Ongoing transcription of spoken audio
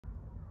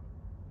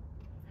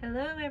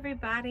Hello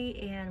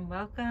everybody and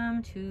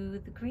welcome to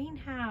the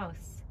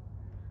greenhouse.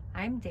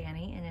 I'm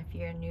Danny, and if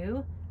you're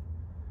new,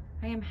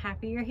 I am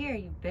happy you're here.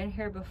 You've been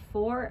here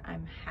before,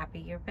 I'm happy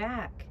you're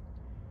back.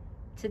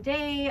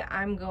 Today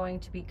I'm going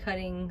to be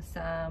cutting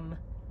some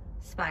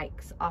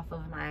spikes off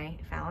of my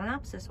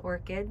Phalaenopsis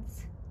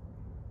orchids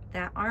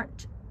that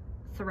aren't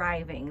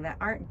thriving, that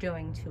aren't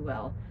doing too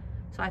well.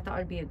 So I thought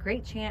it'd be a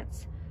great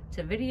chance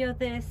to video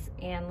this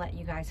and let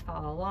you guys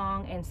follow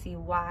along and see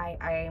why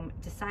I'm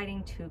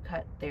deciding to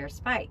cut their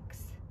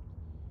spikes.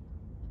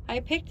 I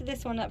picked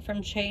this one up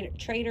from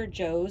Trader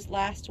Joe's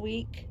last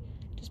week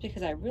just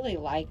because I really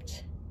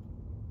liked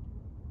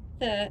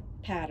the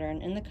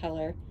pattern and the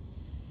color.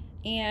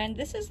 And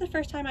this is the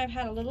first time I've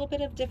had a little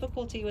bit of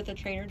difficulty with a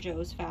Trader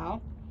Joe's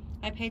phal.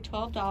 I paid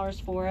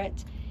 $12 for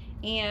it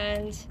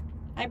and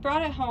I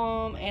brought it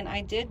home and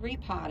I did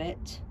repot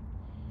it.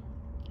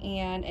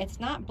 And it's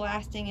not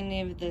blasting any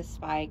of the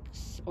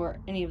spikes or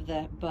any of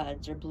the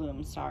buds or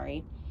blooms,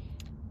 sorry.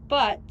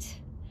 But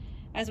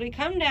as we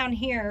come down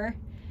here,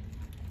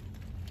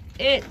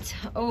 it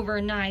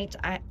overnight,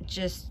 I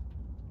just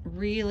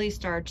really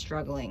started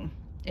struggling.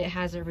 It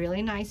has a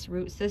really nice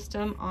root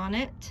system on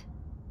it.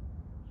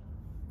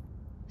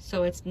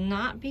 So it's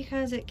not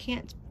because it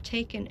can't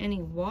take in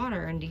any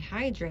water and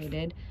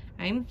dehydrated.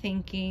 I'm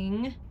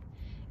thinking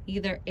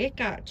either it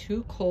got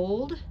too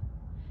cold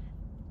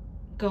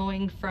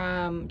going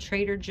from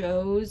Trader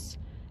Joe's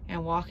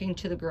and walking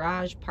to the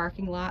garage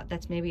parking lot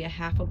that's maybe a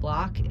half a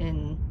block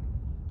in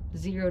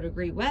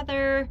 0-degree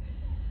weather.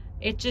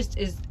 It just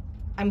is,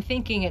 I'm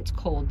thinking it's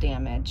cold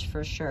damage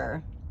for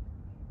sure.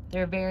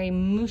 They're very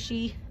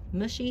mushy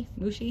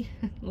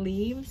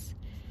leaves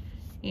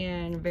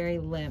and very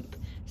limp.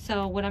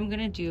 So what I'm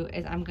gonna do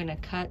is I'm gonna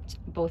cut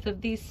both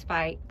of these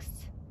spikes.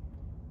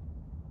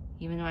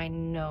 Even though I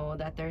know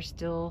that they're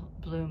still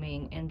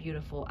blooming and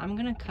beautiful, I'm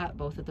gonna cut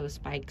both of those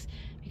spikes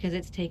because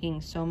it's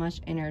taking so much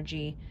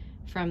energy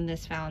from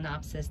this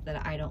Phalaenopsis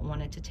that I don't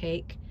want it to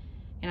take,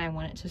 and I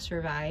want it to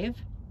survive.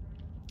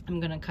 I'm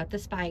gonna cut the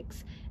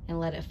spikes and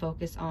let it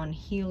focus on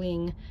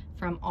healing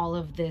from all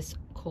of this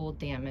cold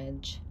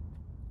damage.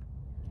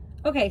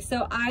 Okay,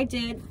 so I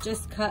did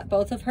just cut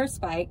both of her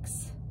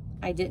spikes.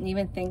 I didn't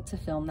even think to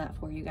film that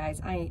for you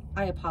guys. I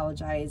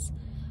apologize.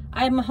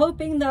 I'm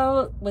hoping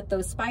though, with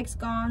those spikes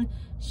gone,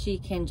 she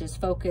can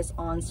just focus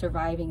on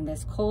surviving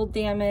this cold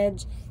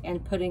damage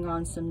and putting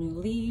on some new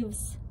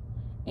leaves.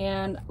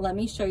 And let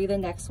me show you the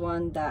next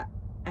one that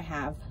I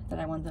have that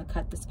I want to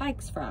cut the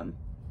spikes from.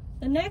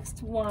 The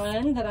next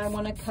one that I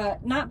want to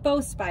cut, not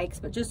both spikes,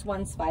 but just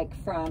one spike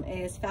from,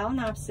 is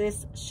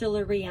Phalaenopsis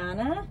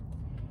Schilleriana.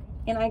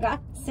 And I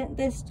got sent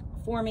this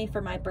for me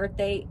for my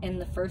birthday in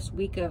the first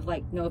week of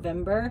like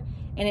November,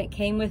 and it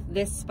came with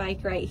this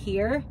spike right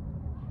here.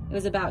 It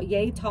was about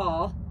yay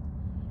tall,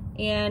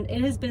 and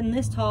it has been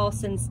this tall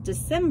since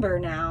December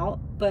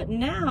now, but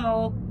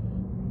now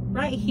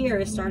right here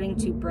is starting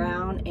to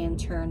brown and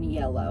turn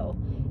yellow.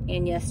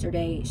 And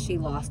yesterday she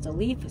lost a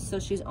leaf, so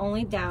she's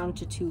only down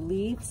to 2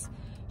 leaves.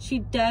 She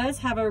does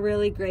have a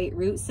really great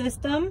root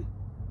system.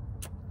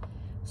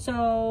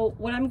 So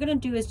what I'm gonna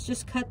do is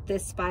just cut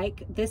this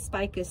spike. This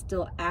spike is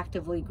still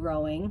actively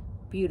growing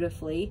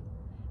beautifully,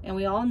 and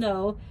we all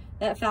know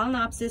that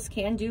Phalaenopsis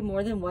can do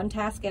more than one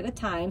task at a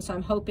time, so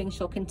I'm hoping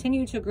she'll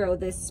continue to grow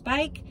this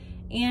spike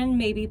and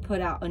maybe put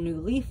out a new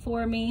leaf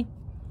for me.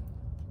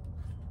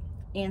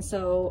 And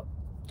so,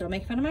 don't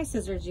make fun of my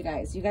scissors, you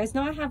guys. You guys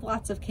know I have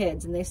lots of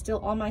kids and they steal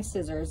all my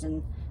scissors,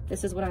 and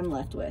this is what I'm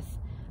left with.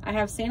 I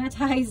have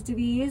sanitized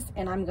these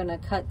and I'm gonna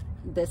cut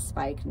this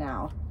spike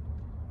now.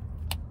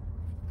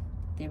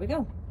 There we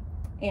go.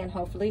 And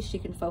hopefully she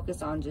can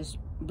focus on just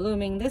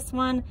blooming this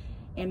one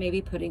and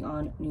maybe putting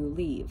on new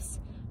leaves.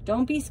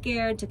 Don't be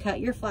scared to cut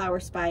your flower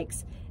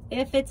spikes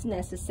if it's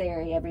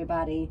necessary,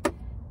 everybody.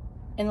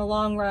 In the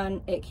long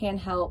run, it can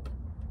help.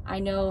 I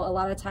know a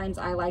lot of times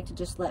I like to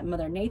just let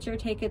Mother Nature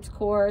take its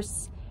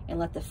course and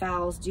let the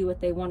phals do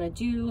what they want to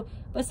do,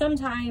 but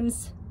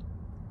sometimes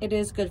it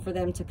is good for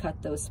them to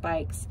cut those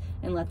spikes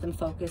and let them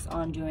focus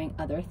on doing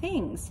other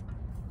things.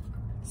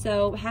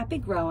 So happy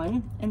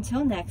growing.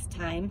 Until next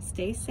time,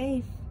 stay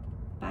safe.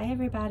 Bye,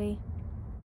 everybody.